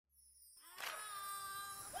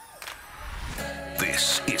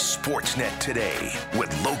This is Sportsnet Today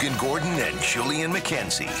with Logan Gordon and Julian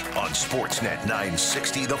McKenzie on Sportsnet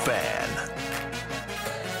 960 The Fan.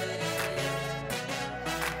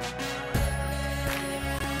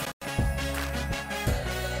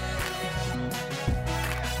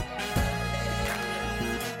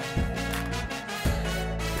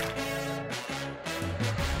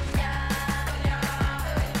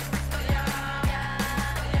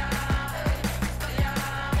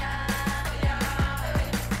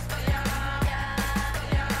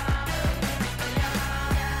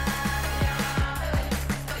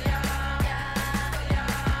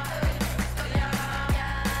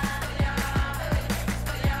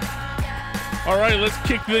 All right, let's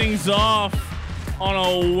kick things off on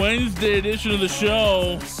a Wednesday edition of the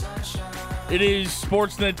show. It is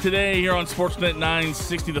Sportsnet Today here on Sportsnet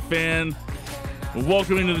 960 The Fan.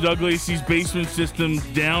 Welcome into the Doug Lacey's Basement Systems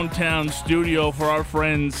downtown studio for our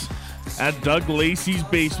friends at Doug Lacey's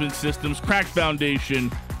Basement Systems. Crack foundation,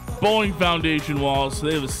 bowling foundation walls.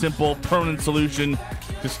 They have a simple, permanent solution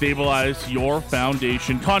to stabilize your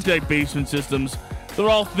foundation. Contact Basement Systems. They're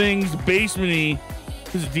all things basement-y.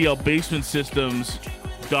 This is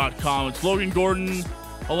DLBasementSystems.com. It's Logan Gordon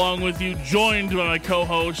along with you, joined by my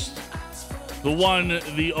co-host, the one,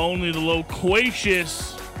 the only, the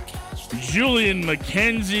loquacious Julian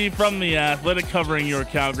McKenzie from The Athletic, covering your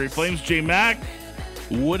Calgary Flames. J Mac,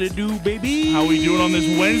 what it do, baby? how we doing on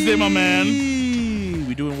this Wednesday, my man?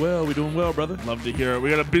 We doing well, brother. Love to hear it. We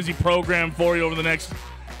got a busy program for you over the next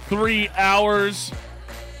 3 hours.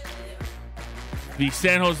 The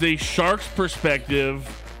San Jose Sharks perspective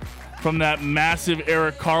from that massive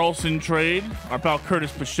Erik Karlsson trade. Our pal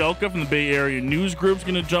Curtis Pashelka from the Bay Area News Group is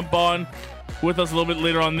going to jump on with us a little bit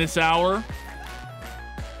later on this hour.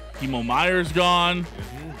 Timo Meier's gone.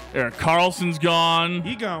 Erik Karlsson's gone.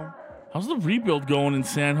 He gone. How's the rebuild going in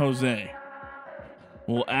San Jose?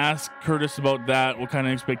 We'll ask Curtis about that, what kind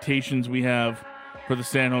of expectations we have for the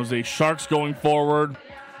San Jose Sharks going forward.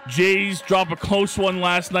 Jays drop a close one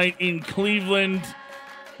last night in Cleveland.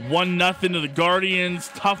 1-0 to the Guardians.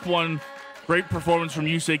 Tough one. Great performance from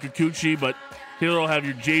Yusei Kikuchi, but Taylor will have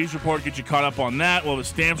your Jays report, get you caught up on that. We'll have a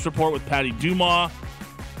Stamps report with Patty Dumas.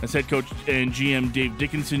 As head coach and GM Dave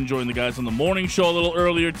Dickinson joined the guys on the morning show a little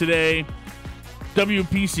earlier today.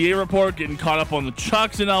 WPCA report, getting caught up on the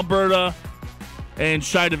Chucks in Alberta. And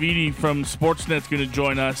Shai Davidi from Sportsnet's going to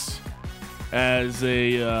join us as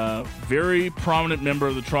a very prominent member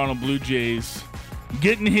of the Toronto Blue Jays,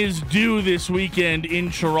 getting his due this weekend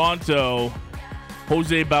in Toronto.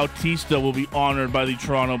 Jose Bautista will be honored by the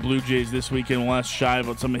Toronto Blue Jays this weekend. We'll ask Shai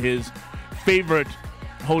about some of his favorite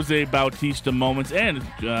Jose Bautista moments. And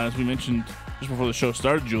as we mentioned just before the show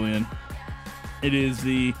started, Julian, it is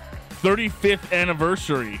the 35th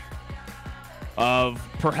anniversary of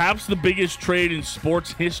perhaps the biggest trade in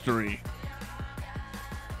sports history,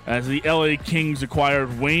 as the LA Kings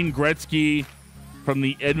acquired Wayne Gretzky from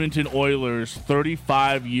the Edmonton Oilers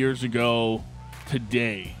 35 years ago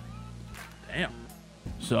today. Damn.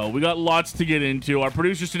 So we got lots to get into. Our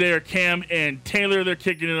producers today are Cam and Taylor. They're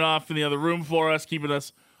kicking it off in the other room for us, keeping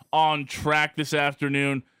us on track this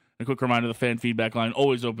afternoon. A quick reminder, the fan feedback line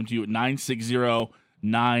always open to you at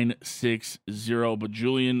 960-960. But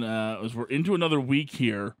Julian, as we're into another week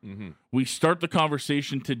here, we start the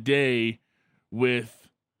conversation today with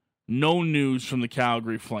no news from the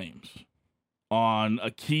Calgary Flames on a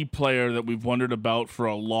key player that we've wondered about for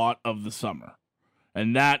a lot of the summer.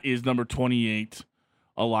 And that is number 28,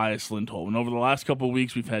 Elias Lindholm. And over the last couple of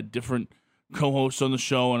weeks, we've had different co-hosts on the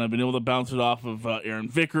show, and I've been able to bounce it off of Aaron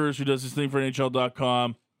Vickers, who does this thing for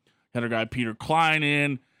NHL.com. Had our guy Peter Klein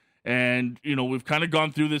in. And, you know, we've kind of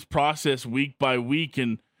gone through this process week by week,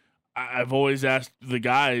 and I've always asked the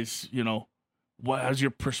guys, you know, what has your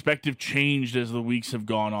perspective changed as the weeks have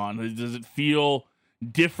gone on? Does it feel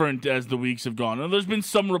different as the weeks have gone on? There's been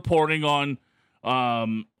some reporting on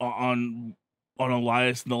Elias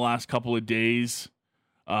in the last couple of days,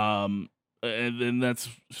 and that's,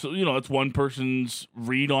 so, you know, it's one person's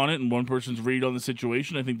read on it and one person's read on the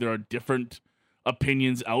situation. I think there are different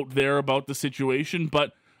opinions out there about the situation,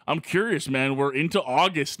 but I'm curious, man. We're into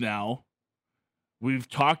August now. We've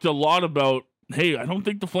talked a lot about, hey, I don't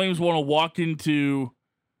think the Flames want to walk into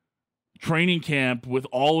training camp with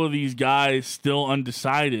all of these guys still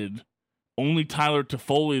undecided. Only Tyler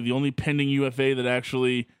Toffoli, the only pending UFA that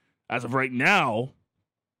actually, as of right now,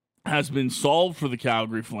 has been solved for the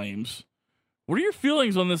Calgary Flames. What are your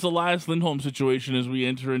feelings on this Elias Lindholm situation as we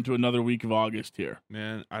enter into another week of August here?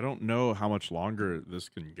 Man, I don't know how much longer this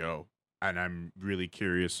can go. And I'm really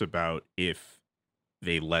curious about if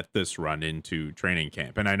they let this run into training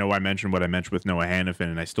camp. And I know I mentioned what I mentioned with Noah Hannafin,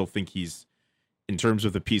 and I still think he's in terms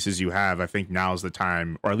of the pieces you have, I think now is the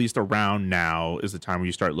time, or at least around now is the time where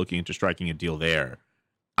you start looking into striking a deal there.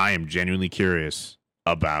 I am genuinely curious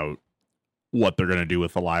about what they're going to do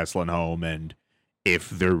with Elias Lindholm and if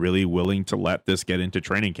they're really willing to let this get into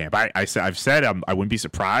training camp. I've said I wouldn't be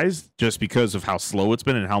surprised just because of how slow it's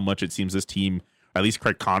been and how much it seems this team, at least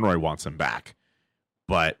Craig Conroy, wants him back.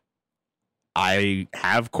 But I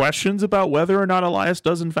have questions about whether or not Elias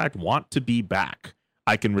does in fact want to be back.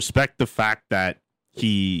 I can respect the fact that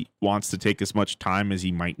he wants to take as much time as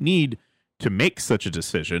he might need to make such a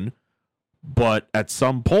decision. But at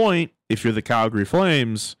some point, if you're the Calgary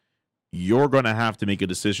Flames, you're going to have to make a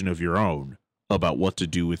decision of your own about what to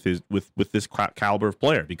do with this caliber of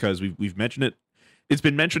player, because we've mentioned it. It's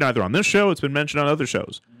been mentioned either on this show, it's been mentioned on other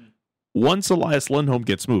shows. Once Elias Lindholm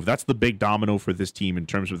gets moved, that's the big domino for this team in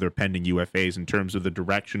terms of their pending UFAs, in terms of the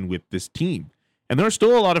direction with this team. And there are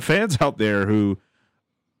still a lot of fans out there who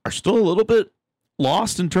are still a little bit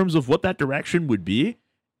lost in terms of what that direction would be.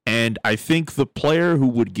 And I think the player who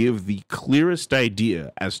would give the clearest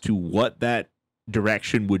idea as to what that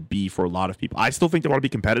direction would be for a lot of people, I still think they want to be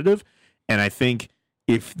competitive. And I think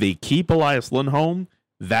if they keep Elias Lindholm,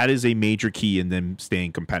 that is a major key in them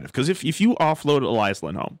staying competitive. Because if you offload Elias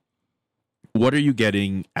Lindholm, what are you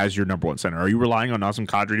getting as your number one center? Are you relying on Nazem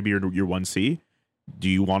Kadri to be your 1C? Do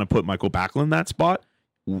you want to put Michael Backlund in that spot?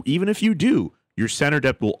 Even if you do, your center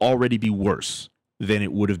depth will already be worse than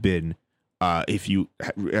it would have been if you,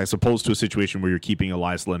 as opposed to a situation where you're keeping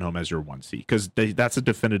Elias Lindholm as your 1C, because that's a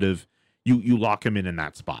definitive. You lock him in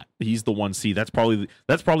that spot. He's the 1C. That's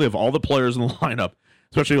probably of all the players in the lineup,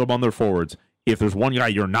 especially among their forwards. If there's one guy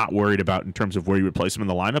you're not worried about in terms of where you replace him in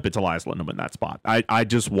the lineup, it's Elias Lindholm in that spot. I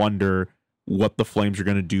just wonder what the Flames are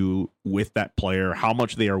going to do with that player, how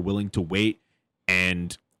much they are willing to wait,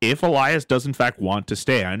 and if Elias does in fact want to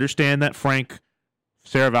stay. I understand that Frank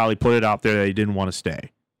Saravalli put it out there that he didn't want to stay,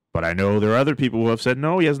 but I know there are other people who have said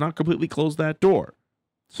no, he has not completely closed that door.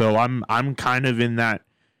 So I'm kind of in that.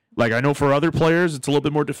 Like, I know for other players, it's a little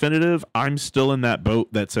bit more definitive. I'm still in that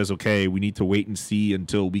boat that says, okay, we need to wait and see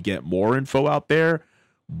until we get more info out there.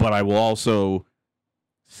 But I will also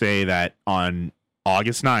say that on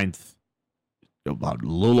August 9th, about a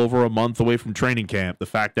little over a month away from training camp, the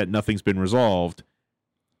fact that nothing's been resolved,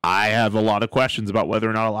 I have a lot of questions about whether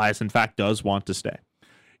or not Elias, in fact, does want to stay.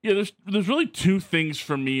 Yeah, there's really two things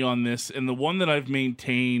for me on this, and the one that I've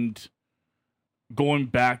maintained going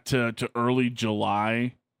back to early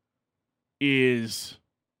July is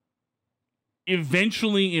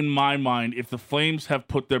eventually, in my mind, if the Flames have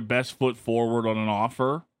put their best foot forward on an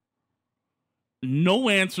offer, no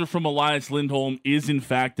answer from Elias Lindholm is in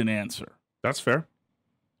fact an answer. That's fair,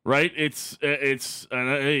 right? It's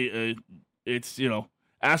asking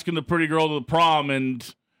the pretty girl to the prom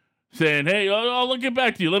and saying, "Hey, I'll get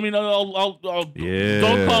back to you. Let me know. I'll don't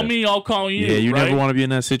call me. I'll call you." Yeah, you right? never want to be in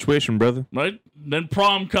that situation, brother. Right? Then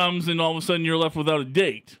prom comes, and all of a sudden you're left without a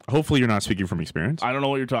date. Hopefully, you're not speaking from experience. I don't know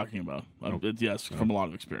what you're talking about. Yes, from a lot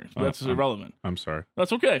of experience, but that's irrelevant. I'm sorry.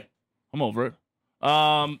 That's okay. I'm over it.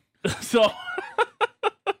 So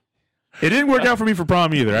it didn't work out for me for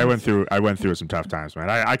prom either. I went through some tough times, man.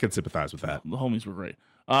 I can sympathize with that. The homies were great.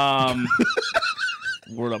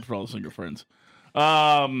 Word up for all the single friends.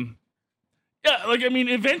 Yeah, like, I mean,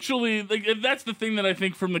 eventually, like, that's the thing that I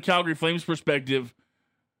think from the Calgary Flames perspective,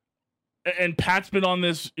 and Pat's been on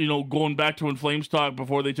this, going back to when Flames talk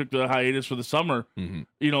before they took the hiatus for the summer,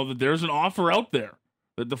 that there's an offer out there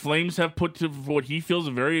that the Flames have put to what he feels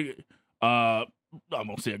a very, I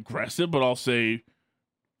won't say aggressive, but I'll say,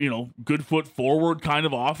 good foot forward kind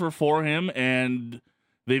of offer for him, and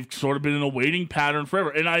they've sort of been in a waiting pattern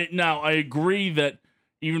forever. And I agree that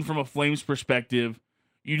even from a Flames perspective,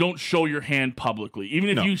 you don't show your hand publicly.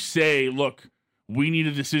 Even if you say, look, we need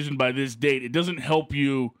a decision by this date, it doesn't help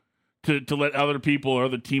you to let other people or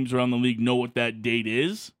other teams around the league know what that date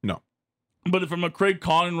is. No. But from a Craig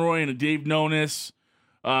Conroy and a Dave Nonis,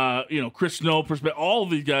 Chris Snow perspective, all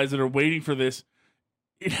of these guys that are waiting for this,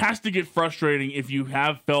 it has to get frustrating if you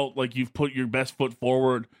have felt like you've put your best foot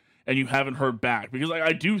forward and you haven't heard back. Because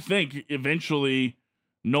I do think eventually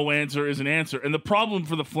no answer is an answer. And the problem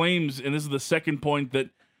for the Flames, and this is the second point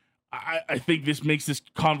that I think this makes this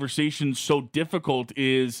conversation so difficult,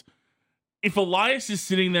 is if Elias is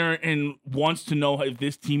sitting there and wants to know if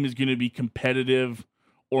this team is going to be competitive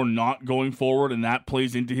or not going forward, and that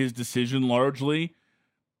plays into his decision largely,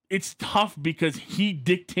 it's tough because he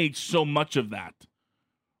dictates so much of that,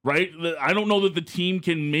 right? I don't know that the team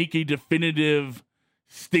can make a definitive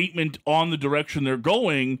statement on the direction they're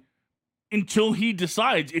going until he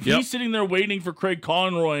decides. If he's sitting there waiting for Craig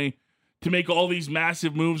Conroy to make all these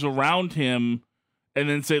massive moves around him and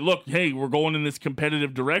then say, look, hey, we're going in this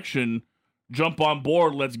competitive direction. Jump on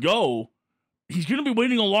board. Let's go. He's going to be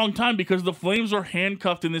waiting a long time because the Flames are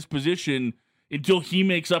handcuffed in this position until he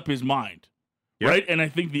makes up his mind. Yep. Right? And I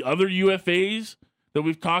think the other UFAs that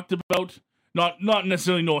we've talked about, not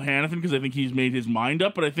necessarily Noah Hanifin, because I think he's made his mind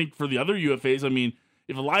up, but I think for the other UFAs, I mean,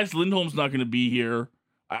 if Elias Lindholm's not going to be here,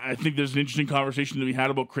 I think there's an interesting conversation to be had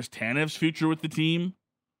about Chris Tanev's future with the team.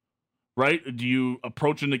 Right? Do you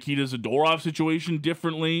approach a Nikita Zadorov situation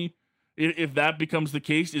differently? If that becomes the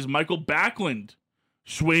case, is Michael Backlund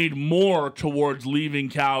swayed more towards leaving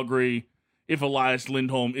Calgary if Elias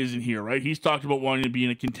Lindholm isn't here, right? He's talked about wanting to be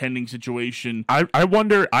in a contending situation. I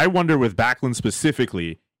wonder with Backlund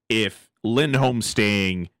specifically if Lindholm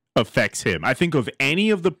staying affects him. I think of any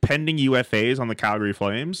of the pending UFAs on the Calgary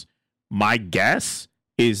Flames, my guess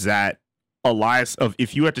is that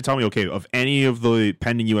if you had to tell me, okay, of any of the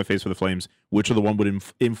pending UFAs for the Flames, which of the one would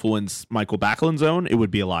influence Michael Backlund's own, it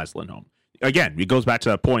would be Elias Lindholm. Again, it goes back to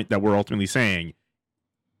that point that we're ultimately saying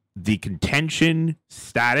the contention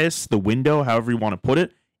status, the window, however you want to put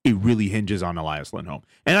it, it really hinges on Elias Lindholm.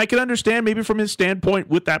 And I can understand maybe from his standpoint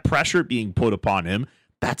with that pressure being put upon him,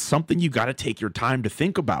 that's something you got to take your time to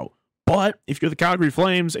think about. But if you're the Calgary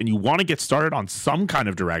Flames and you want to get started on some kind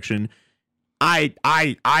of direction,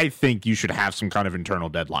 I think you should have some kind of internal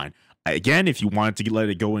deadline. Again, if you wanted to let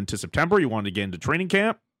it go into September, you wanted to get into training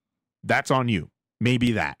camp, that's on you.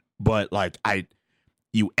 Maybe that. But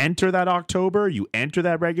you enter that October, you enter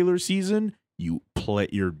that regular season, you're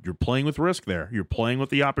playing with risk there. You're playing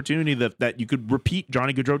with the opportunity that you could repeat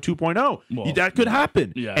Johnny Gaudreau 2.0. Well, that could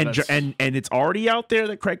happen. Yeah, and it's already out there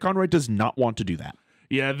that Craig Conroy does not want to do that.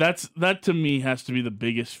 Yeah, that to me has to be the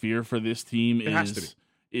biggest fear for this team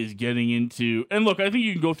is getting into. And look, I think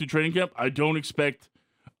you can go through training camp. I don't expect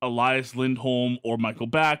Elias Lindholm or Michael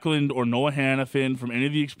Backlund or Noah Hanifin, from any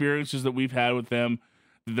of the experiences that we've had with them,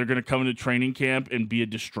 that they're going to come into training camp and be a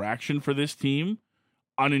distraction for this team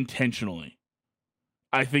unintentionally.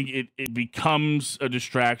 I think it becomes a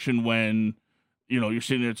distraction when, you're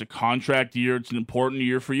sitting there, it's a contract year, it's an important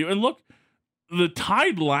year for you. And look, the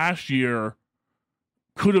tide last year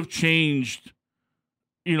could have changed,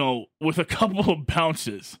 with a couple of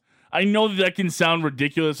bounces. I know that can sound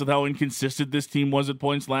ridiculous with how inconsistent this team was at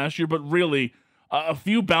points last year, but really, a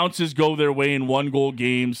few bounces go their way in one-goal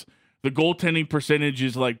games. The goaltending percentage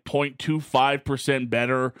is like 0.25%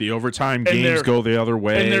 better. The overtime games go the other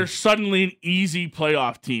way. And they're suddenly an easy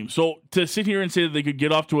playoff team. So to sit here and say that they could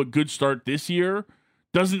get off to a good start this year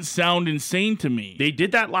doesn't sound insane to me. They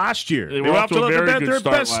did that last year. They were off to a very good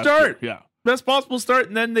best start. Yeah. Best possible start,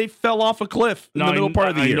 and then they fell off a cliff in the middle part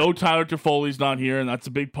of the year. I know Tyler Toffoli's not here, and that's a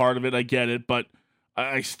big part of it. I get it, but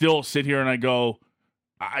I still sit here and I go,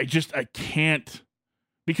 I can't.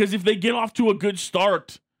 Because if they get off to a good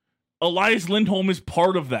start, Elias Lindholm is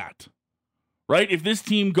part of that, right? If this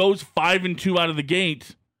team goes 5-2 out of the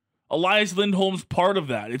gate, Elias Lindholm's part of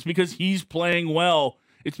that. It's because he's playing well.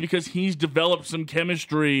 It's because he's developed some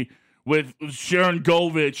chemistry with Sharon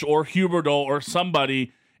Govich or Huberdeau or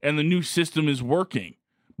somebody, and the new system is working.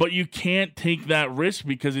 But you can't take that risk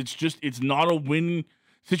because it's not a win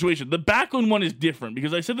situation. The Backlund one is different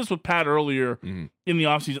because I said this with Pat earlier in the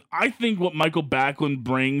offseason. I think what Michael Backlund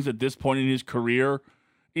brings at this point in his career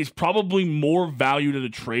is probably more value to the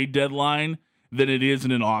trade deadline than it is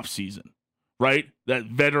in an offseason, right? That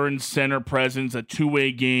veteran center presence, a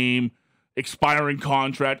two-way game, expiring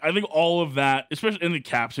contract. I think all of that, especially in the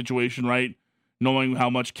cap situation, right? Knowing how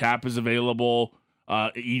much cap is available,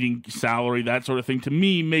 eating salary, that sort of thing, to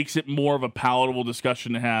me makes it more of a palatable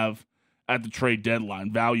discussion to have at the trade deadline,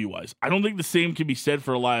 value-wise. I don't think the same can be said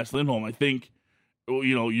for Elias Lindholm. I think,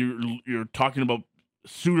 you're talking about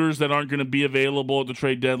suitors that aren't going to be available at the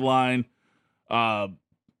trade deadline,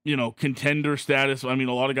 contender status. I mean,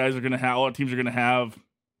 a lot of teams are going to have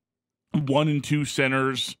 1 and 2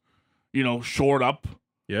 centers, shored up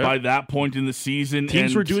by that point in the season.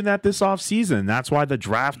 Teams were doing that this offseason. That's why the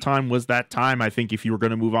draft time was that time. I think if you were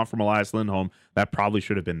going to move on from Elias Lindholm, that probably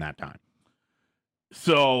should have been that time.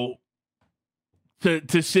 So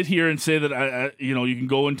to sit here and say that, you can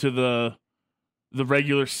go into the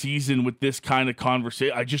regular season with this kind of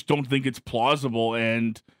conversation, I just don't think it's plausible,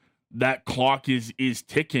 and that clock is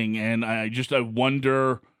ticking. And I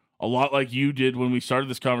wonder, a lot like you did when we started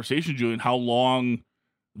this conversation, Julian, how long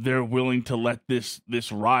they're willing to let this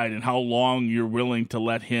ride, and how long you're willing to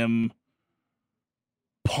let him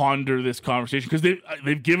ponder this conversation, because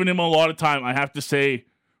they've given him a lot of time. I have to say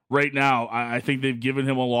right now, I think they've given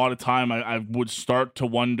him a lot of time. I would start to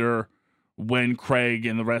wonder when Craig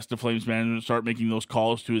and the rest of Flames management start making those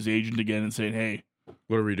calls to his agent again and saying, hey,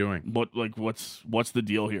 What are we doing? What's the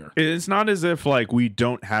deal here? It's not as if like we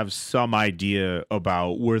don't have some idea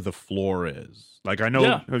about where the floor is. Like I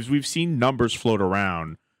know we've seen numbers float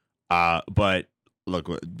around, but look,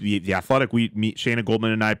 the Athletic, Shayna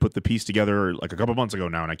Goldman and I put the piece together like a couple months ago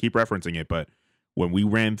now, and I keep referencing it. But when we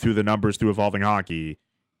ran through the numbers through Evolving Hockey,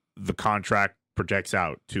 the contract projects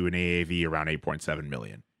out to an AAV around $8.7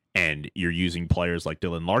 million, and you're using players like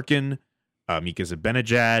Dylan Larkin, Mika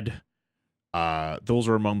Zibanejad. Those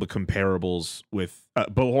are among the comparables with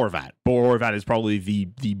Bo Horvat. Bo Horvat is probably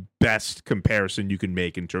the best comparison you can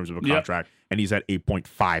make in terms of a contract, and he's at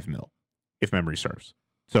 8.5 mil, if memory serves.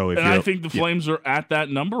 So, I think the Flames are at that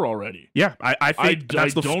number already. Yeah, I think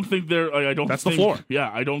that's the floor. Yeah,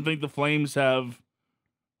 I don't think the Flames have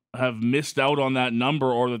missed out on that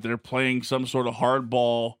number, or that they're playing some sort of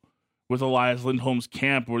hardball with Elias Lindholm's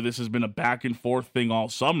camp, where this has been a back and forth thing all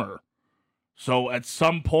summer. So at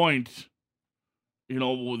some point,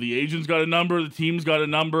 the agent's got a number, the team's got a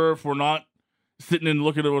number. If we're not sitting and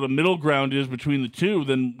looking at what a middle ground is between the two,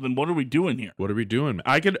 then what are we doing here? What are we doing?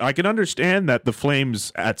 I can understand that the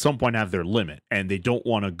Flames at some point have their limit and they don't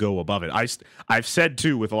want to go above it. I've said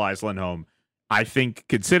too with Elias Lindholm, I think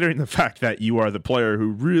considering the fact that you are the player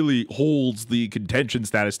who really holds the contention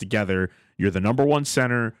status together, you're the number one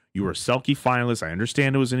center, you were a Selke finalist. I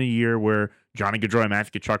understand it was in a year where Johnny Gaudreau and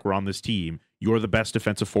Matthew Tkachuk were on this team. You're the best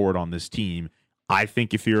defensive forward on this team. I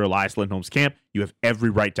think if you're Elias Lindholm's camp, you have every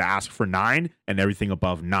right to ask for 9 and everything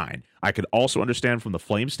above 9. I could also understand from the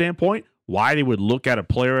Flames standpoint why they would look at a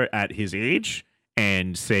player at his age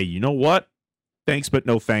and say, you know what? Thanks, but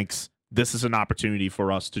no thanks. This is an opportunity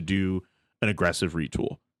for us to do an aggressive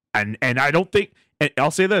retool. And I don't think, and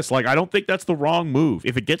I'll say this, I don't think that's the wrong move.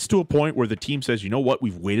 If it gets to a point where the team says, you know what,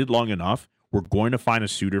 we've waited long enough, we're going to find a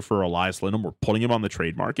suitor for Elias Lindholm, we're putting him on the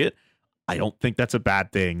trade market, I don't think that's a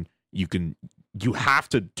bad thing. You have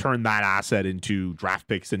to turn that asset into draft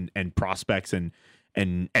picks and prospects and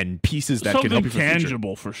pieces that something can help you for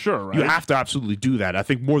tangible for sure, right? You have to absolutely do that. I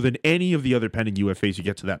think more than any of the other pending UFAs, you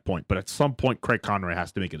get to that point. But at some point, Craig Conroy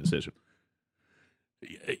has to make a decision.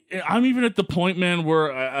 I'm even at the point, man,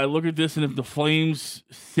 where I look at this, and if the Flames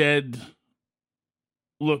said,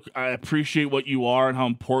 look, I appreciate what you are and how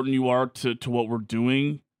important you are to what we're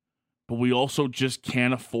doing, but we also just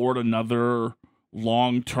can't afford another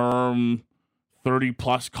long-term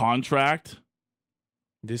 30-plus contract,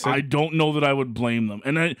 I don't know that I would blame them.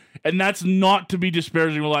 And that's not to be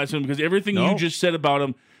disparaging Elias Lindholm, because everything you just said about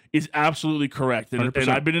him is absolutely correct. And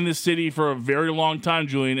I've been in this city for a very long time,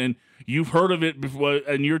 Julian, and you've heard of it before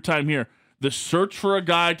in your time here. The search for a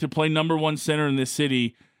guy to play number one center in this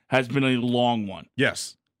city has been a long one.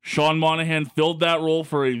 Yes. Sean Monahan filled that role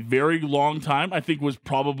for a very long time. I think was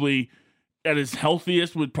probably at his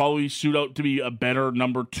healthiest, would probably suit out to be a better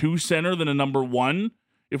number 2 center than a number 1,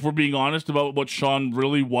 if we're being honest about what Sean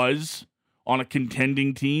really was on a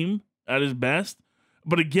contending team at his best.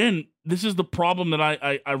 But again, this is the problem that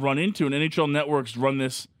I run into, and NHL Network's run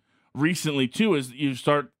this recently too, is you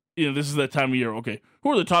start, this is that time of year, okay,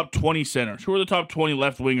 who are the top 20 centers? Who are the top 20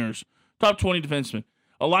 left wingers? Top 20 defensemen?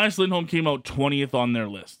 Elias Lindholm came out 20th on their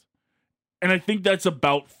list. And I think that's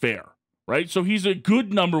about fair. Right? So he's a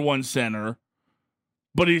good number 1 center,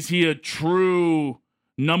 but is he a true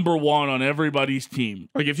number 1 on everybody's team?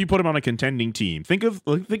 Like if you put him on a contending team, think of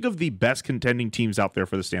the best contending teams out there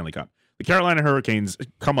for the Stanley Cup. The Carolina Hurricanes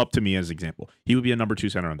come up to me as an example. He would be a number 2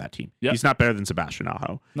 center on that team. Yep. He's not better than Sebastian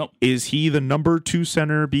Aho. Nope. Is he the number 2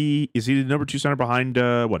 center? Is he the number 2 center behind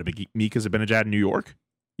Mika Zibanejad in New York?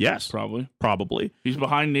 Yes, probably. He's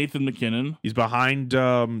behind Nathan McKinnon. He's behind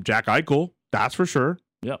Jack Eichel. That's for sure.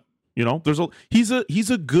 Yep. He's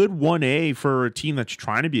a good 1A for a team that's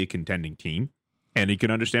trying to be a contending team, and he can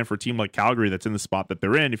understand for a team like Calgary that's in the spot that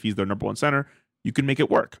they're in. If he's their number 1 center, you can make it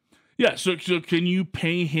work. Yeah. So can you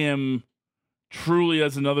pay him truly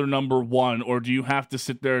as another number 1, or do you have to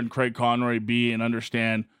sit there and Craig Conroy B and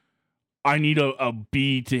understand I need a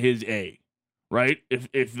B to his A? Right?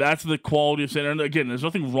 If that's the quality of center, and again, there's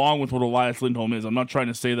nothing wrong with what Elias Lindholm is. I'm not trying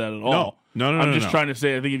to say that at all. No. I'm just trying to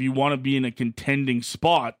say, I think if you want to be in a contending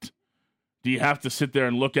spot, do you have to sit there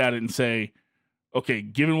and look at it and say, okay,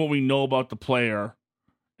 given what we know about the player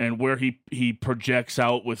and where he projects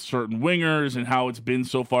out with certain wingers and how it's been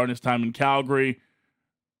so far in his time in Calgary,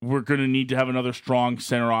 we're going to need to have another strong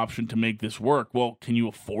center option to make this work. Well, can you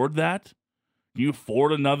afford that? Can you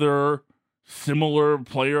afford another similar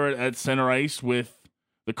player at center ice with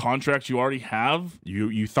the contracts you already have?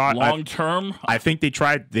 You thought long term? I think they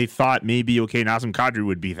thought maybe Nazem Kadri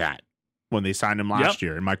would be that when they signed him last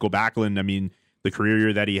year. And Michael Backlund, the career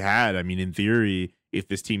year that he had, in theory, if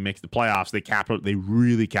this team makes the playoffs, they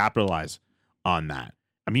really capitalize on that.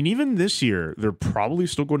 I mean, even this year, they're probably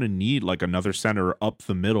still going to need like another center up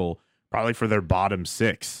the middle, probably for their bottom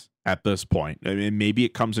six at this point. I mean, maybe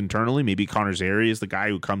it comes internally. Maybe Connor Zary is the guy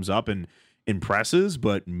who comes up and impresses,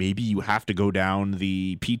 but maybe you have to go down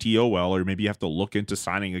the PTO well, or maybe you have to look into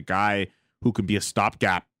signing a guy who can be a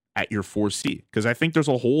stopgap at your 4C, because I think there's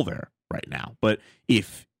a hole there right now. But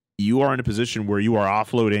if you are in a position where you are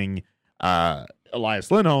offloading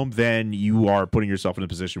Elias Lindholm, then you are putting yourself in a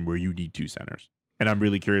position where you need two centers. And I'm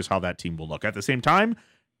really curious how that team will look. At the same time,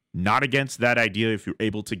 not against that idea if you're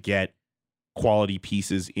able to get quality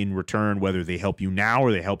pieces in return, whether they help you now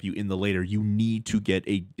or they help you in the later. You need to get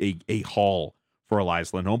a haul for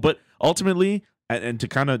Elias Lindholm. But ultimately, and to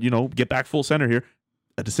kind of, get back full center here,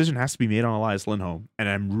 a decision has to be made on Elias Lindholm. And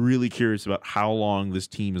I'm really curious about how long this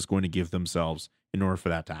team is going to give themselves in order for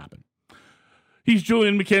that to happen. He's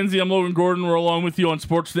Julian McKenzie. I'm Logan Gordon. We're along with you on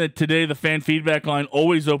Sportsnet today. The fan feedback line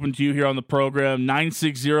always open to you here on the program.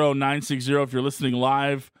 960-960 if you're listening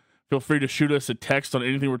live. Feel free to shoot us a text on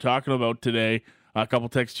anything we're talking about today. A couple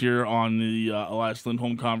texts here on the Elias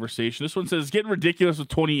Lindholm conversation. This one says, getting ridiculous with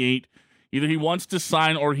 28. Either he wants to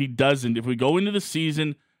sign or he doesn't. If we go into the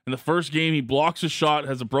season, in the first game, he blocks a shot,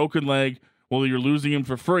 has a broken leg, well, you're losing him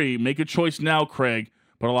for free. Make a choice now, Craig.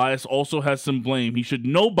 But Elias also has some blame. He should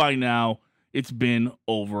know by now it's been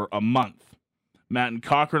over a month. Matt and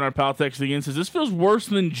Cochran, our pal, texting in, says, this feels worse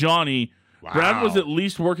than Johnny. Wow. Brad was at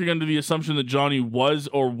least working under the assumption that Johnny was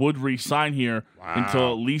or would re-sign here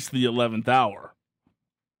until at least the 11th hour.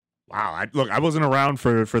 Wow. I wasn't around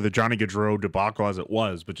for the Johnny Gaudreau debacle as it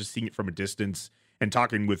was, but just seeing it from a distance and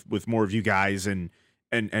talking with more of you guys and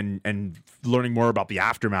learning more about the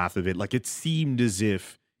aftermath of it, like it seemed as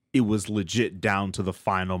if it was legit down to the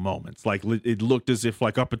final moments. Like it looked as if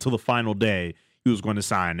like up until the final day he was going to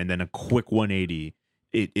sign, and then a quick 180,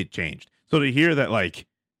 it changed. So to hear that like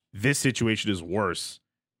this situation is worse,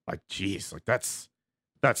 like geez, like that's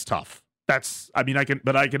tough. I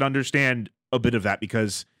can understand a bit of that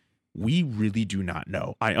because we really do not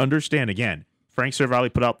know. I understand again. Frank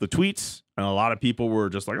Cervalli put out the tweets, and a lot of people were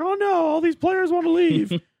just like, oh no, all these players want to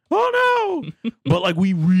leave. Oh no. But like,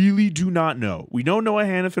 we really do not know. We know Noah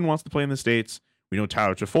Hannafin wants to play in the States. We know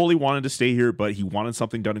Tyler Toffoli wanted to stay here, but he wanted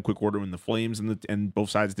something done in quick order when the Flames and both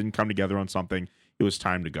sides didn't come together on something. It was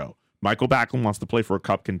time to go. Michael Backlund wants to play for a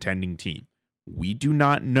cup contending team. We do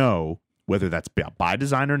not know whether that's by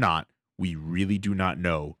design or not. We really do not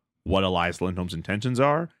know what Elias Lindholm's intentions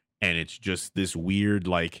are. And it's just this weird,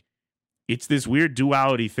 like, it's this weird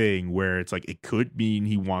duality thing where it's like, it could mean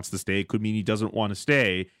he wants to stay. It could mean he doesn't want to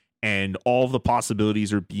stay. And all of the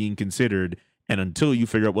possibilities are being considered. And until you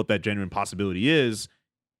figure out what that genuine possibility is,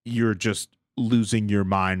 you're just losing your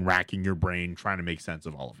mind, racking your brain, trying to make sense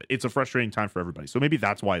of all of it. It's a frustrating time for everybody. So maybe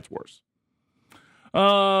that's why it's worse.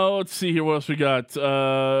 Let's see here. What else we got?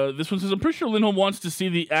 This one says, I'm pretty sure Lindholm wants to see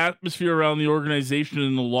the atmosphere around the organization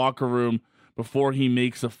in the locker room before he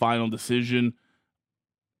makes a final decision.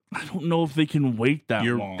 I don't know if they can wait that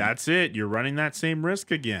long. That's it. You're running that same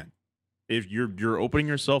risk again. If you're opening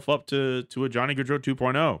yourself up to a Johnny Gaudreau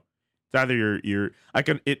 2.0. It's either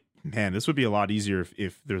man, this would be a lot easier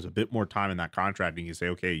if there's a bit more time in that contract and you say,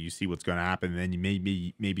 okay, you see what's going to happen. And then you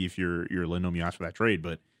maybe if you're Lindholm, you ask for that trade.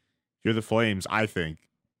 But if you're the Flames, I think,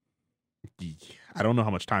 I don't know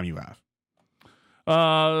how much time you have.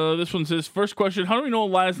 This one says, first question, how do we know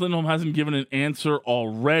Elias Lindholm hasn't given an answer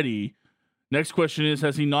already? Next question is,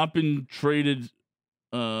 has he not been traded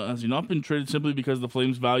simply because the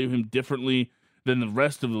Flames value him differently than the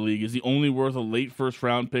rest of the league? Is he only worth a late first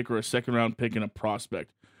round pick or a second round pick and a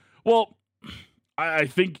prospect? Well, I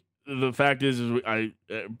think the fact is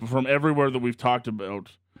from everywhere that we've talked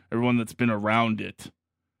about, everyone that's been around it,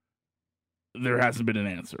 there hasn't been an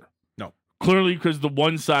answer. No. Clearly, because the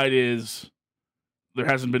one side is there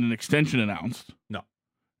hasn't been an extension announced. No.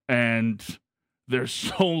 And there's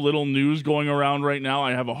so little news going around right now.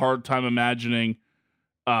 I have a hard time imagining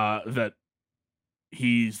that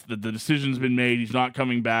the decision's been made. He's not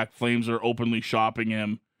coming back. Flames are openly shopping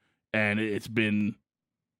him, and it's been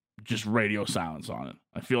just radio silence on it.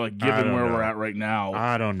 I feel like given where we're at right now,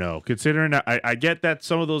 I don't know. Considering I get that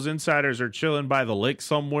some of those insiders are chilling by the lake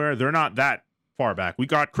somewhere. They're not that far back. We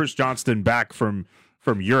got Chris Johnston back from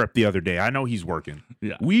Europe the other day. I know he's working.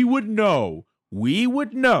 Yeah. We would know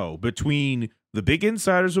between the big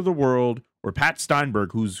insiders of the world or Pat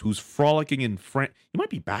Steinberg, who's frolicking in France. He might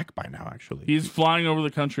be back by now, actually. He's flying over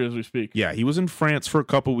the country as we speak. Yeah, he was in France for a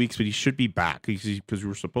couple weeks, but he should be back because we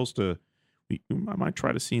were supposed to. I might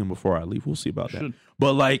try to see him before I leave. We'll see about that.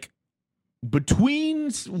 But like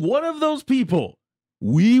between one of those people,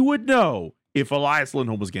 we would know if Elias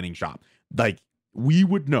Lindholm was getting shopped. Like we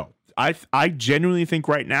would know. I genuinely think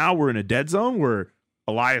right now we're in a dead zone where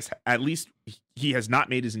Elias, at least he has not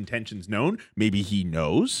made his intentions known. Maybe he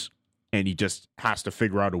knows and he just has to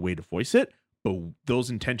figure out a way to voice it. But those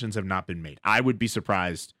intentions have not been made. I would be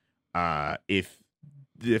surprised if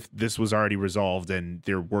this was already resolved and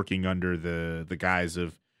they're working under the guise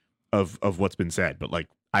of what's been said. But like,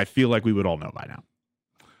 I feel like we would all know by now.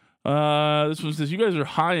 This one says, you guys are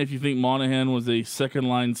high if you think Monahan was a second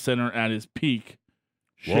line center at his peak.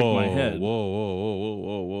 Shake my head.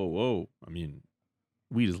 Whoa. I mean,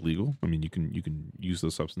 weed is legal. I mean, you can use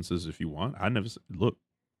those substances if you want. I never look.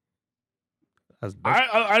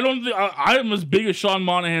 I don't think I'm as big a Sean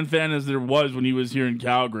Monahan fan as there was when he was here in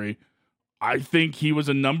Calgary. I think he was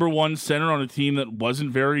a number one center on a team that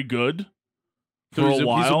wasn't very good for a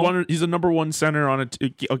while. He's a number one center on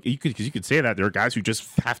you could say that there are guys who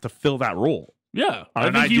just have to fill that role. Yeah,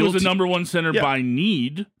 I think he was a number one center by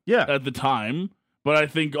need at the time. But I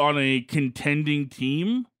think on a contending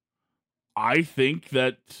team, I think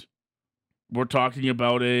that we're talking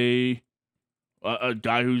about a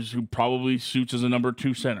guy who probably suits as a number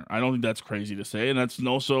two center. I don't think that's crazy to say, and that's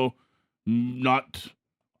also not.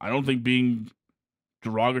 I don't think being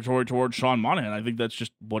derogatory towards Sean Monahan. I think that's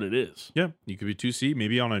just what it is. Yeah, you could be 2C,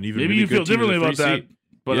 maybe on an even. Maybe really you feel differently about that,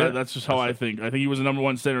 but yeah. That's just how I think. I think he was a number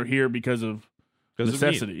one center here because of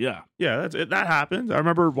necessity. Yeah, that happened. I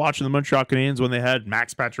remember watching the Montreal Canadiens when they had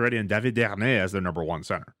Max Pacioretty and David Dernay as their number one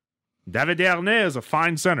center. David Dernay is a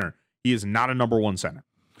fine center. He is not a number one center.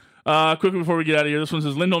 Quickly before we get out of here, this one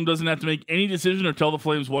says Lindholm doesn't have to make any decision or tell the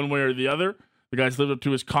Flames one way or the other. The guy's lived up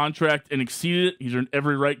to his contract and exceeded it. He's earned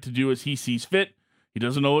every right to do as he sees fit. He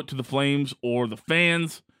doesn't owe it to the Flames or the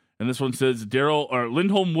fans. And this one says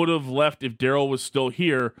Lindholm would have left if Daryl was still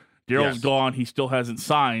here. Daryl's gone. He still hasn't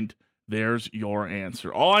signed. There's your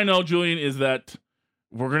answer. All I know, Julian, is that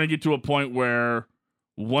we're going to get to a point where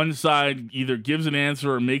one side either gives an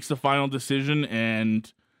answer or makes the final decision,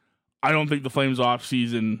 and I don't think the Flames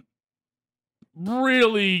offseason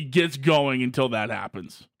really gets going until that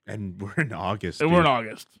happens. And we're in August.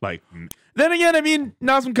 Like, then again, I mean,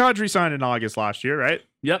 Nazem Kadri signed in August last year, right?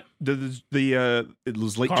 Yep. It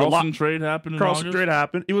was late July. Trade happened.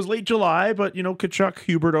 It was late July, but Kachuk,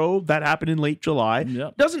 Huberdeau, that happened in late July.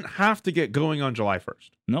 Yep. Doesn't have to get going on July 1st.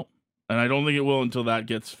 Nope. And I don't think it will until that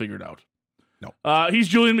gets figured out. No. He's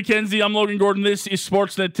Julian McKenzie. I'm Logan Gordon. This is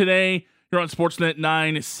Sportsnet Today. You're on Sportsnet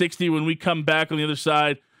 960. When we come back on the other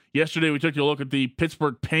side, yesterday we took a look at the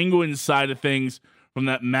Pittsburgh Penguins side of things from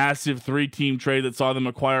that massive 3-team trade that saw them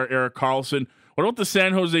acquire Erik Karlsson. What about the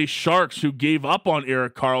San Jose Sharks, who gave up on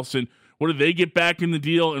Erik Karlsson? What did they get back in the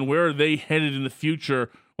deal, and where are they headed in the future?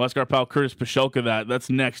 We'll ask our pal Curtis Pashelka that. That's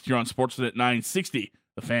next. You're on Sportsnet 960,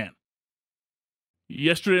 The Fan.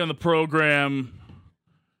 Yesterday on the program,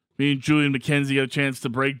 me and Julian McKenzie got a chance to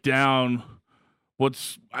break down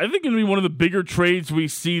what's, I think, going to be one of the bigger trades we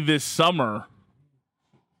see this summer.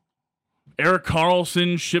 Erik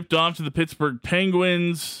Karlsson shipped off to the Pittsburgh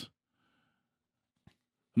Penguins.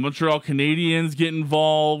 The Montreal Canadiens get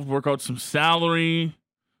involved, work out some salary.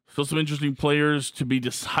 Still some interesting players to be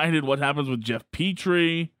decided what happens with Jeff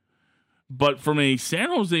Petrie. But from a San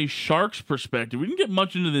Jose Sharks perspective, we didn't get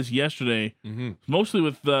much into this yesterday. Mm-hmm. Mostly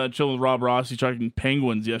with chilling with Rob Rossi talking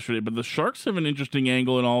Penguins yesterday. But the Sharks have an interesting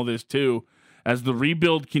angle in all this too, as the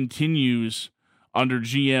rebuild continues under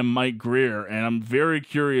GM Mike Grier. And I'm very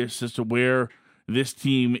curious as to where this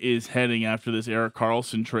team is heading after this Erik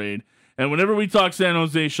Karlsson trade. And whenever we talk San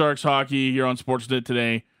Jose Sharks hockey here on Sportsnet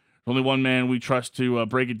Today, there's only one man we trust to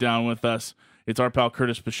break it down with us. It's our pal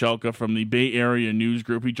Curtis Pashelka from the Bay Area News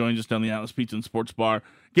Group. He joins us down the Atlas Pizza and Sports Bar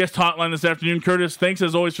guest hotline this afternoon. Curtis, thanks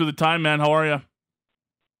as always for the time, man. How are you?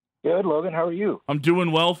 Good, Logan. How are you? I'm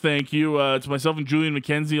doing well, thank you. It's myself and Julian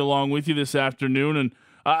McKenzie along with you this afternoon. And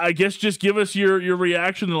I guess just give us your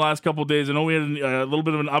reaction in the last couple of days. I know we had a little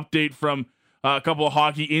bit of an update from a couple of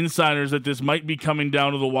hockey insiders that this might be coming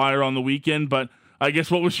down to the wire on the weekend, but I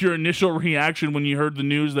guess what was your initial reaction when you heard the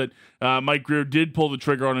news that Mike Grier did pull the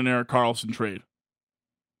trigger on an Erik Karlsson trade?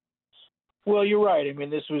 Well, you're right. I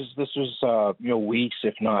mean, this was weeks,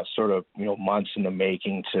 if not sort of months in the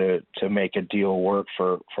making to make a deal work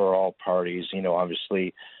for all parties.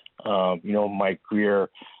 Obviously, Mike Grier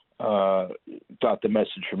got the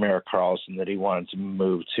message from Erik Karlsson that he wanted to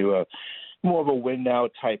move to a more of a win-now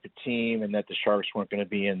type of team, and that the Sharks weren't going to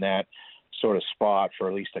be in that sort of spot for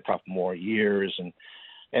at least a couple more years.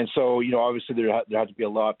 And so, obviously there had to be a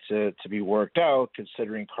lot to be worked out,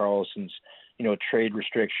 considering Karlsson's, trade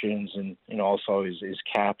restrictions and also his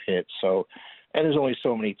cap hit. So, and there's only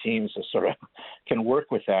so many teams that sort of can work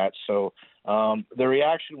with that. So the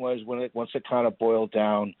reaction was once it kind of boiled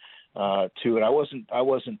down, to it. I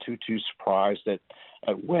wasn't too surprised at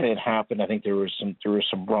when it happened. I think there were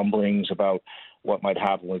some rumblings about what might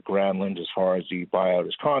happen with Granlund as far as you buy out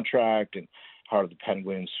his contract and how the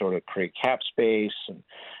Penguins sort of create cap space,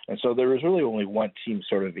 and so there was really only one team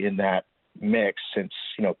sort of in that mix, since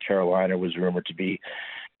Carolina was rumored to be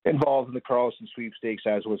involved in the Carlson sweepstakes,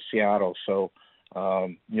 as was Seattle. So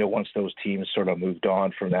once those teams sort of moved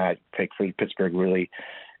on from that, Pittsburgh really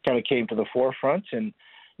kind of came to the forefront. And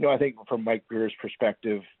I think from Mike Beer's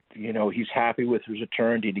perspective, he's happy with his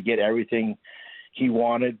return. Did he get everything he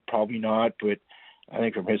wanted? Probably not, but I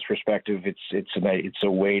think from his perspective, it's a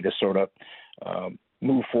way to sort of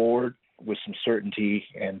move forward with some certainty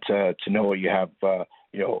and to know what you have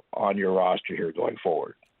on your roster here going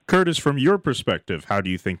forward. Curtis, from your perspective, how do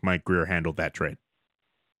you think Mike Grier handled that trade?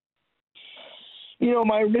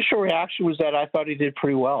 My initial reaction was that I thought he did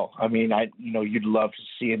pretty well. I mean, you'd love to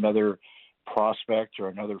see another prospect or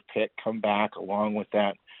another pick come back along with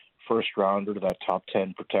that first rounder, that top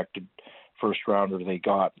 10 protected first rounder they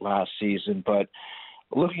got last season. But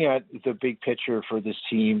looking at the big picture for this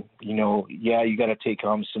team, you got to take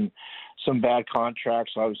on some bad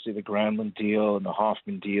contracts. Obviously, the Granlund deal and the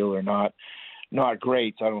Hoffman deal are not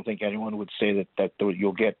great. I don't think anyone would say that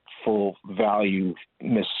you'll get full value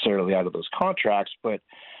necessarily out of those contracts, but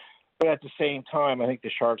at the same time, I think the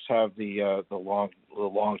Sharks have the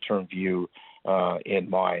long-term view in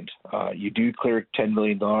mind. You do clear $10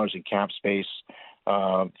 million in cap space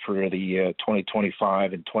for the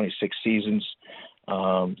 2025 and 26 seasons.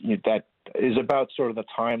 That is about sort of the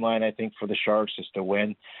timeline, I think, for the Sharks as to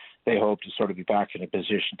when they hope to sort of be back in a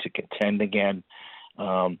position to contend again.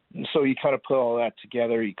 So you kind of put all that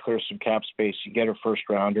together, you clear some cap space, you get a first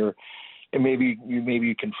rounder, and maybe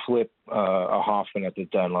you can flip a Hoffman at the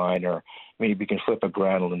deadline, or maybe you can flip a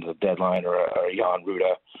Granlund into the deadline, or a Jan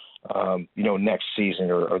Ruda, next season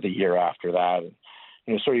or the year after that.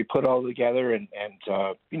 And, so you put all together, and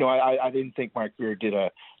I didn't think Mike Grier did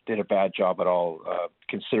a bad job at all,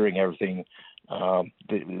 considering everything,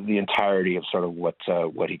 the entirety of sort of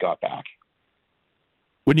what he got back.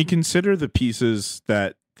 When you consider the pieces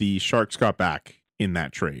that the Sharks got back in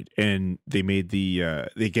that trade, and they made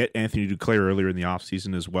they get Anthony Duclair earlier in the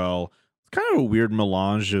offseason as well. It's kind of a weird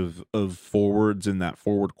melange of forwards in that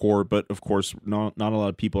forward core, but of course, not a lot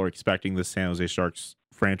of people are expecting the San Jose Sharks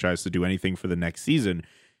franchise to do anything for the next season.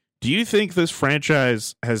 Do you think this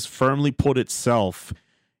franchise has firmly put itself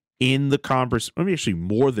in the conversation, maybe actually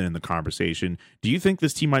more than in the conversation? Do you think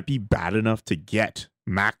this team might be bad enough to get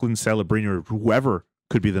Macklin, Celebrini, or whoever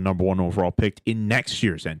could be the number one overall pick in next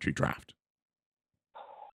year's entry draft?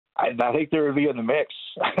 I think they would be in the mix.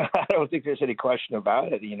 I don't think there's any question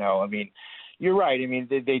about it. I mean, you're right. I mean,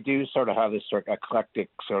 they do sort of have this sort of eclectic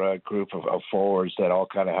sort of group of forwards that all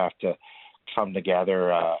kind of have to come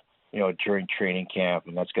together, during training camp,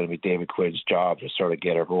 and that's going to be David Quinn's job to sort of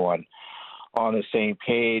get everyone on the same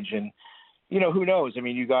page. And, who knows? I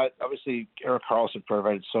mean, you got, obviously, Erik Karlsson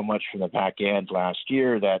provided so much from the back end last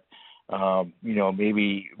year that,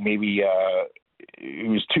 maybe it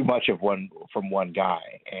was too much from one guy.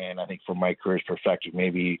 And I think from Mike Grier's perspective,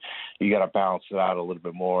 maybe you got to balance it out a little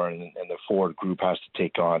bit more, and the forward group has to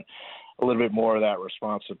take on a little bit more of that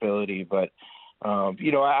responsibility. But,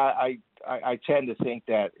 I tend to think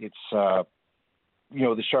that it's,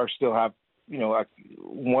 the Sharks still have,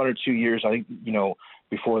 1 or 2 years, I think,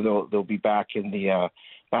 before they'll be back in the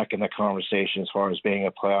conversation as far as being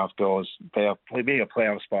a playoff goes, being a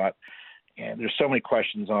playoff spot. And there's so many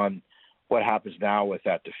questions on what happens now with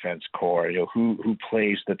that defense core. Who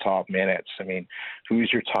plays the top minutes? I mean,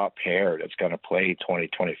 who's your top pair that's going to play 20,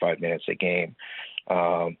 25 minutes a game?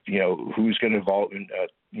 Who's going to evolve and,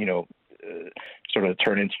 sort of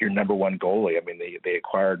turn into your number one goalie? I mean, they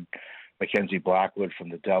acquired Mackenzie Blackwood from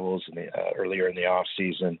the Devils earlier in the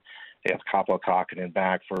offseason. They have Kaapo Kakkonen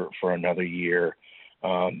back for another year.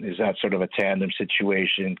 Is that sort of a tandem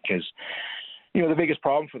situation? Because the biggest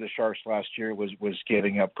problem for the Sharks last year was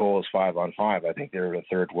giving up goals 5-on-5. I think they were the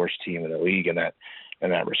third worst team in the league in that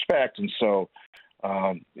respect. And so,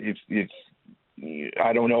 if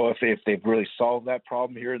I don't know if they've really solved that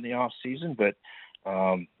problem here in the off season, but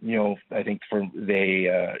I think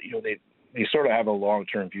they sort of have a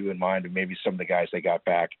long-term view in mind, and maybe some of the guys they got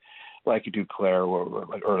back, like Duclair or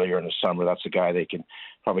like earlier in the summer, that's a guy they can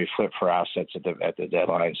probably flip for assets at the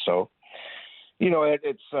deadline. So,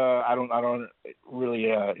 it's I don't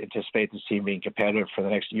really anticipate this team being competitive for the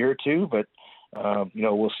next year or two, but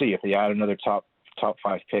we'll see if they add another top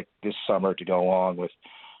 5 pick this summer to go along with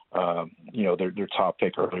their top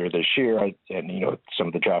pick earlier this year, and some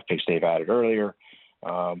of the draft picks they've added earlier.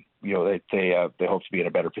 They hope to be in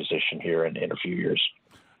a better position here in a few years.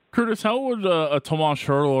 Curtis, how would a Tomas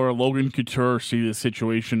Hertl or a Logan Couture see the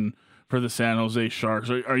situation for the San Jose Sharks?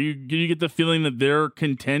 Do you get the feeling that they're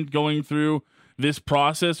content going through this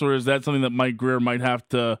process, or is that something that Mike Greer might have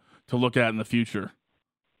to look at in the future?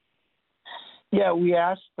 Yeah, we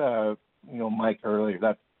asked Mike earlier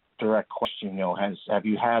that direct question. Have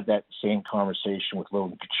you had that same conversation with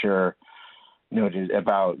Logan Couture?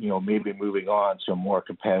 About maybe moving on to a more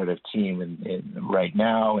competitive team and right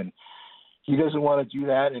now, and he doesn't want to do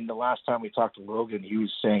that. And the last time we talked to Logan, he was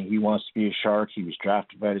saying he wants to be a Shark. He was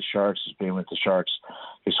drafted by the Sharks. He's been with the Sharks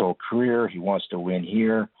his whole career. He wants to win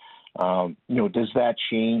here. Does that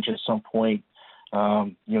change at some point?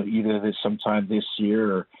 Either sometime this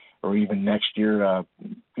year or even next year.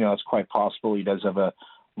 It's quite possible. He does have a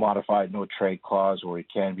modified no trade clause where he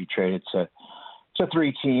can be traded to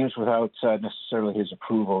 3 teams without necessarily his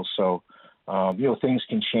approval. So, things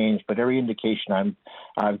can change. But every indication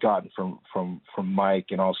I've gotten from Mike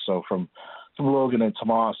and also from Logan and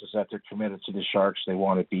Tomas is that they're committed to the Sharks. They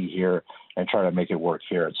want to be here and try to make it work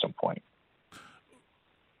here at some point.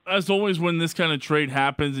 As always, when this kind of trade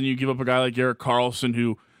happens and you give up a guy like Erik Karlsson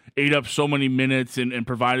who ate up so many minutes and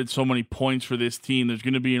provided so many points for this team, there's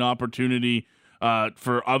going to be an opportunity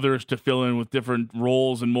for others to fill in with different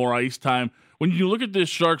roles and more ice time. When you look at this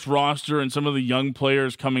Sharks roster and some of the young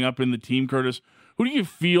players coming up in the team, Curtis, who do you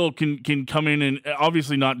feel can come in and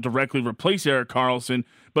obviously not directly replace Erik Karlsson,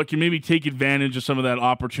 but can maybe take advantage of some of that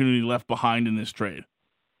opportunity left behind in this trade?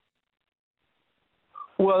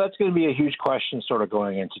 Well, that's going to be a huge question sort of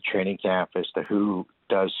going into training camp as to who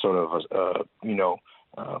does sort of,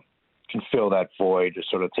 can fill that void to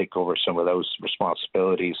sort of take over some of those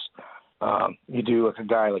responsibilities. You do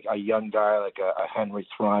like a young guy like a Henry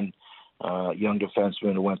Thrun, young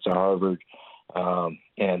defenseman who went to Harvard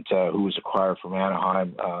and who was acquired from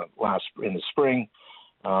Anaheim in the spring.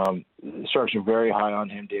 The Sharks are very high on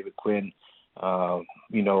him. David Quinn,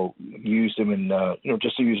 used him in,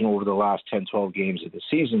 just to use him over the last 10, 12 games of the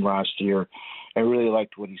season last year. I really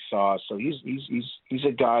liked what he saw. So he's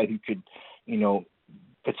a guy who could,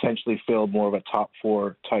 potentially fill more of a top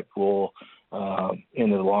 4 type role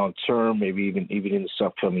in the long term, maybe even in this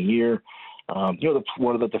upcoming year. One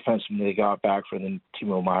of the defensemen they got back from the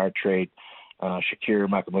Timo Meier trade, Shakir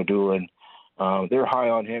Makamudulin, they're high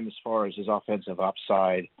on him as far as his offensive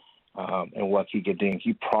upside and what he could do.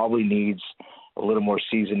 He probably needs a little more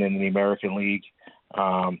season in the American League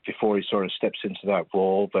before he sort of steps into that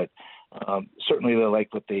role. But certainly they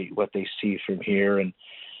like what they see from here. And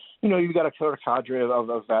you've got a cadre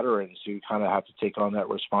of veterans who kind of have to take on that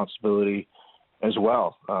responsibility as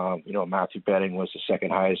well. Matthew Benning was the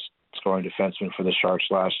second highest scoring defenseman for the Sharks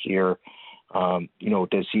last year. You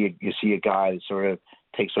see a guy that sort of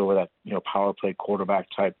takes over that, power play quarterback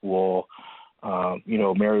type role.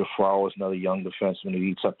 Mario Ferraro is another young defenseman who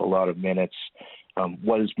eats up a lot of minutes.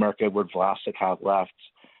 What does Marc-Edouard Vlasic have left?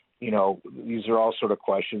 These are all sort of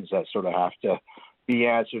questions that sort of have to be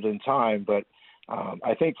answered in time. But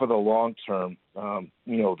I think for the long term,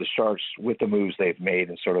 the Sharks, with the moves they've made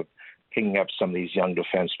and sort of picking up some of these young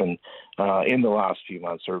defensemen in the last few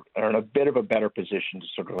months, are in a bit of a better position to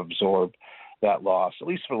sort of absorb that loss, at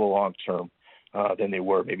least for the long term, than they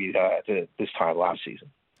were maybe at this time last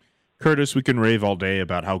season. Curtis, we can rave all day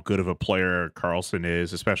about how good of a player Karlsson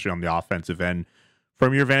is, especially on the offensive end.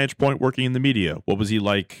 From your vantage point working in the media, what was he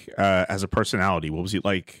like as a personality? What was he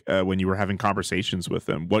like when you were having conversations with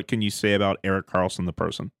him? What can you say about Erik Karlsson, the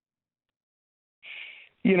person?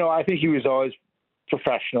 I think he was always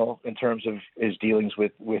professional in terms of his dealings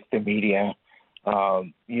with the media.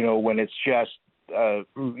 When it's just,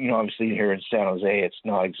 obviously here in San Jose, it's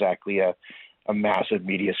not exactly a massive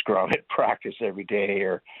media scrum at practice every day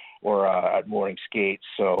or at morning skates.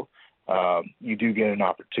 So you do get an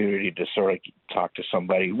opportunity to sort of talk to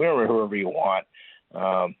somebody, whoever you want,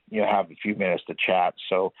 have a few minutes to chat.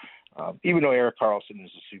 So even though Erik Karlsson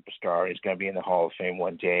is a superstar, he's going to be in the Hall of Fame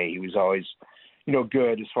one day. He was always,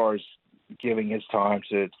 good as far as giving his time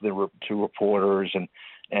to reporters and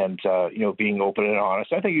being open and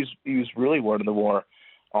honest. I think he was really one of the more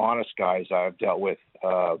honest guys I've dealt with,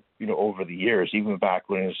 over the years, even back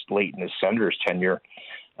when he was late in his Senators tenure.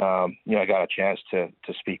 I got a chance to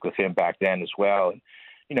speak with him back then as well. And,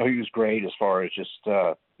 he was great as far as just,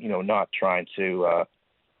 not trying to,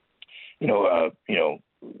 he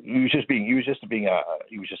was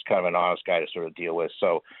just kind of an honest guy to sort of deal with.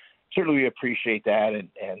 So certainly we appreciate that. And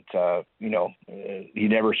he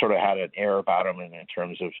never sort of had an air about him in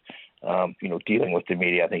terms of, dealing with the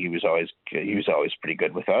media. I think he was always pretty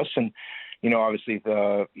good with us. And, obviously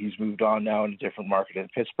he's moved on now in a different market in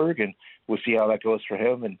Pittsburgh, and we'll see how that goes for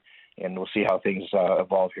him. And we'll see how things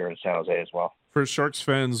evolve here in San Jose as well. For Sharks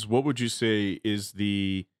fans, what would you say is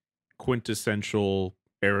the quintessential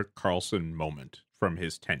Erik Karlsson moment from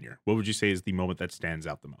his tenure? What would you say is the moment that stands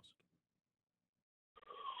out the most?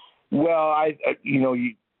 Well,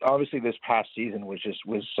 obviously this past season was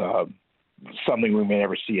something we may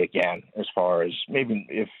never see again. As far as maybe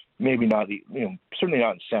not, certainly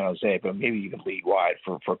not in San Jose, but maybe even league wide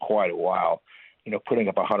for quite a while. Putting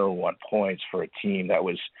up 101 points for a team that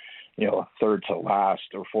was, third to last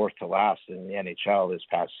or fourth to last in the NHL this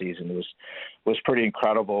past season was pretty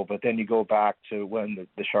incredible. But then you go back to when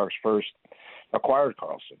the Sharks first acquired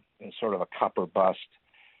Karlsson in sort of a cup or bust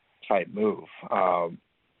type move.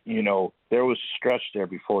 There was a stretch there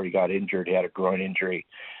before he got injured. He had a groin injury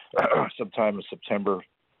sometime in September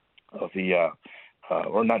of the,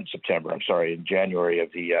 or not in September, I'm sorry, in January of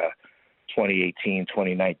the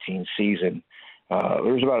 2018-2019 season.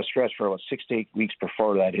 There was about a stretch for about 6 to 8 weeks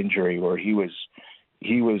before that injury where he was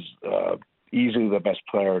easily the best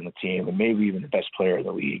player in the team and maybe even the best player in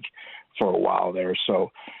the league for a while there.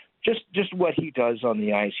 So just what he does on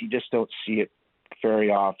the ice, you just don't see it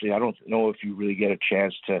very often. I don't know if you really get a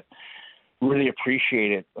chance to really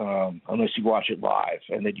appreciate it unless you watch it live,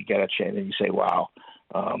 and then you get a chance and you say, wow,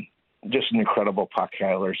 just an incredible puck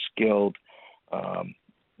handler, skilled.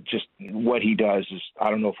 Just what he does is, I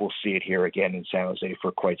don't know if we'll see it here again in San Jose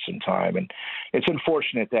for quite some time. And it's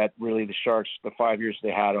unfortunate that really the Sharks, the 5 years they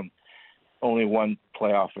had him, only one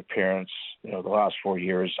playoff appearance, the last 4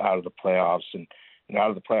 years out of the playoffs, and out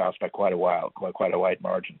of the playoffs by quite a wide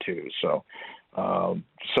margin too. So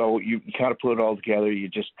you kind of put it all together.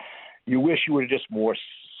 You wish you would have just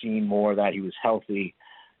seen more of that. He was healthy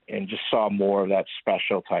and just saw more of that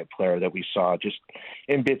special type player that we saw just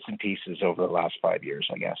in bits and pieces over the last 5 years,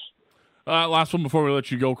 I guess. Last one before we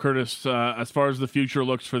let you go, Curtis. As far as the future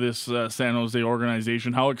looks for this San Jose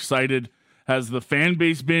organization, how excited has the fan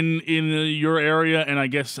base been in your area? And I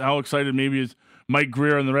guess how excited maybe is Mike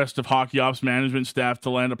Greer and the rest of hockey ops management staff to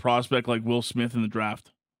land a prospect like Will Smith in the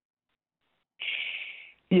draft?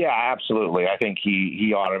 Yeah, absolutely. I think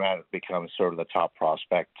he automatically becomes sort of the top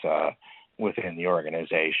prospect within the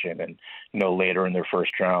organization. And, later in their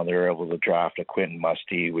first round, they were able to draft a Quentin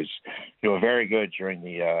Musty, who was, very good during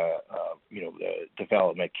the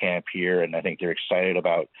development camp here. And I think they're excited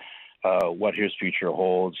about what his future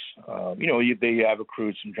holds. They have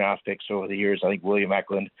accrued some draft picks over the years. I think William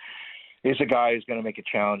Eklund is a guy who's going to make a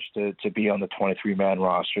challenge to be on the 23-man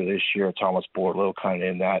roster this year. Thomas Bortlow kind of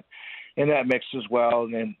in that mix as well.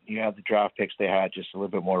 And then you have the draft picks they had just a little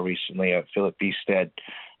bit more recently. Philip Bistead,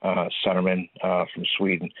 centerman from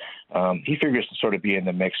Sweden. He figures to sort of be in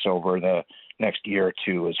the mix over the next year or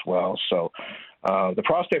two as well. So the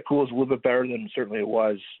prospect pool is a little bit better than certainly it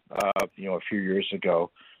was, a few years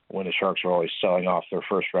ago when the Sharks were always selling off their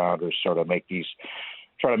first rounders, try to make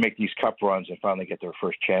these cup runs and finally get their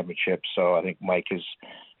first championship. So I think Mike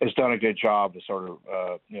has done a good job of sort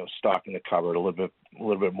of stocking the cupboard a little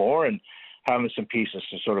bit more and having some pieces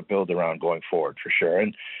to sort of build around going forward for sure.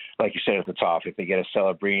 And like you said at the top, if they get a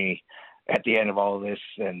Celebrini at the end of all of this,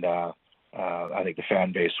 and I think the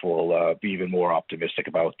fan base will be even more optimistic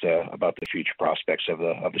about the future prospects of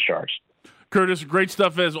the Sharks. Curtis, great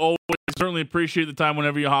stuff as always. Certainly appreciate the time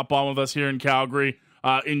whenever you hop on with us here in Calgary.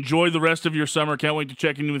 Enjoy the rest of your summer. Can't wait to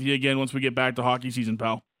check in with you again once we get back to hockey season,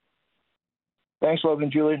 pal. Thanks,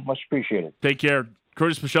 Logan, Julian. Much appreciated. Take care.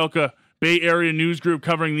 Curtis Pashelka, Bay Area News Group,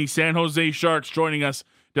 covering the San Jose Sharks, joining us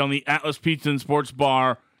down the Atlas Pizza and Sports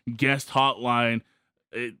Bar guest hotline.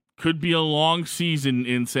 It could be a long season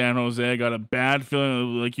in San Jose. I got a bad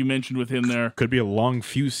feeling, like you mentioned with him there. Could be a long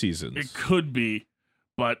few seasons. It could be.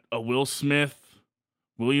 But a Will Smith,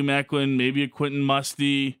 William Eklund, maybe a Quentin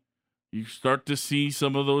Musty. You start to see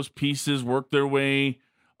some of those pieces work their way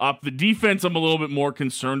up. The defense I'm a little bit more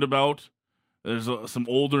concerned about. There's some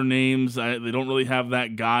older names. They don't really have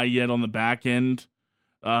that guy yet on the back end.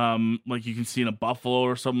 Like you can see in a Buffalo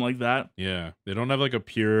or something like that. Yeah. They don't have like a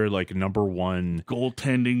pure like number one.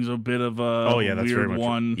 Goaltending's a bit of a that's weird very much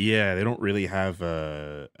one. Yeah, they don't really have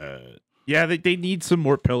they need some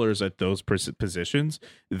more pillars at those positions.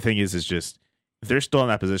 The thing is just they're still in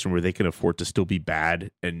that position where they can afford to still be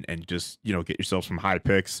bad and just, get yourself some high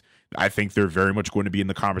picks. I think they're very much going to be in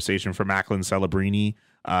the conversation for Macklin Celebrini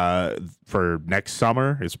for next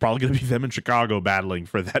summer. It's probably going to be them in Chicago battling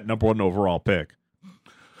for that number one overall pick.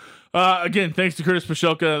 Again, thanks to Curtis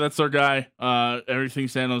Pashelka. That's our guy. Everything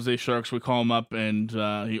San Jose Sharks, we call him up, and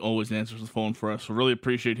he always answers the phone for us. So really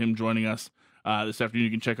appreciate him joining us this afternoon.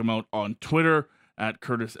 You can check him out on Twitter at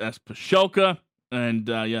Curtis S. Pashelka. And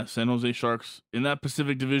San Jose Sharks in that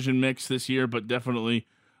Pacific Division mix this year, but definitely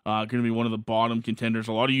going to be one of the bottom contenders.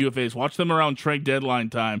 A lot of UFAs. Watch them around trade deadline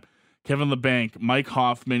time Kevin LeBanc, Mike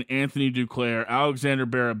Hoffman, Anthony Duclair, Alexander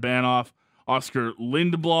Barabanov, Oscar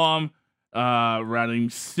Lindblom, Radim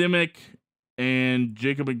Simic, and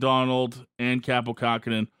Jacob McDonald, and Capo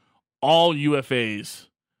Kakinen, all UFAs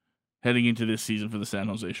heading into this season for the San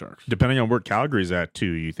Jose Sharks. Depending on where Calgary's at,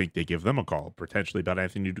 too, you think they give them a call, potentially about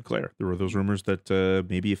Anthony Duclair. There were those rumors that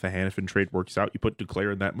maybe if a Hanifin trade works out, you put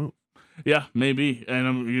Duclair in that move. Yeah, maybe. And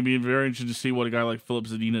I'm going to be very interested to see what a guy like Philip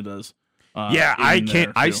Zadina does.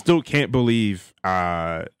 I still can't believe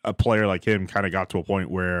a player like him kind of got to a point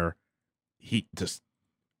where he just,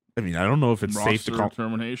 I don't know if it's safe to call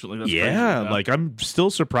termination. Like, that's yeah, crazy. like I'm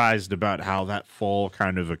still surprised about how that fall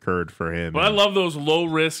kind of occurred for him. But I love those low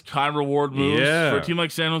risk, high reward moves for a team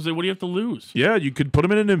like San Jose. What do you have to lose? Yeah, you could put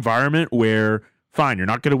him in an environment where, fine, you're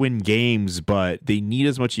not going to win games, but they need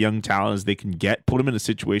as much young talent as they can get. Put him in a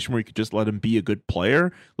situation where you could just let him be a good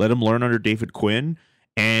player, let him learn under David Quinn,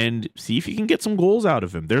 and see if you can get some goals out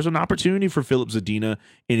of him. There's an opportunity for Philip Zadina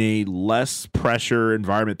in a less pressure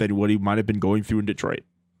environment than what he might have been going through in Detroit.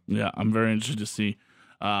 Yeah, I'm very interested to see.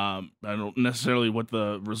 I don't necessarily what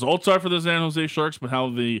the results are for the San Jose Sharks, but how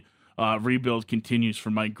the rebuild continues for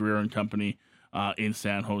Mike Greer and company in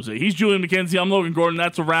San Jose. He's Julian McKenzie. I'm Logan Gordon.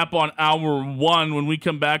 That's a wrap on hour one. When we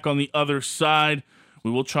come back on the other side,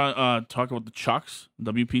 we will try talk about the Chucks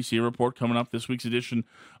WPCA report coming up this week's edition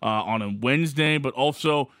on a Wednesday, but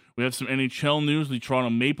also we have some NHL news. The Toronto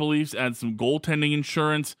Maple Leafs add some goaltending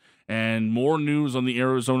insurance and more news on the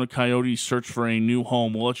Arizona Coyotes search for a new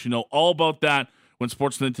home. We'll let you know all about that when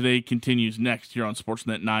Sportsnet Today continues next here on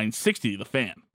Sportsnet 960, The Fan.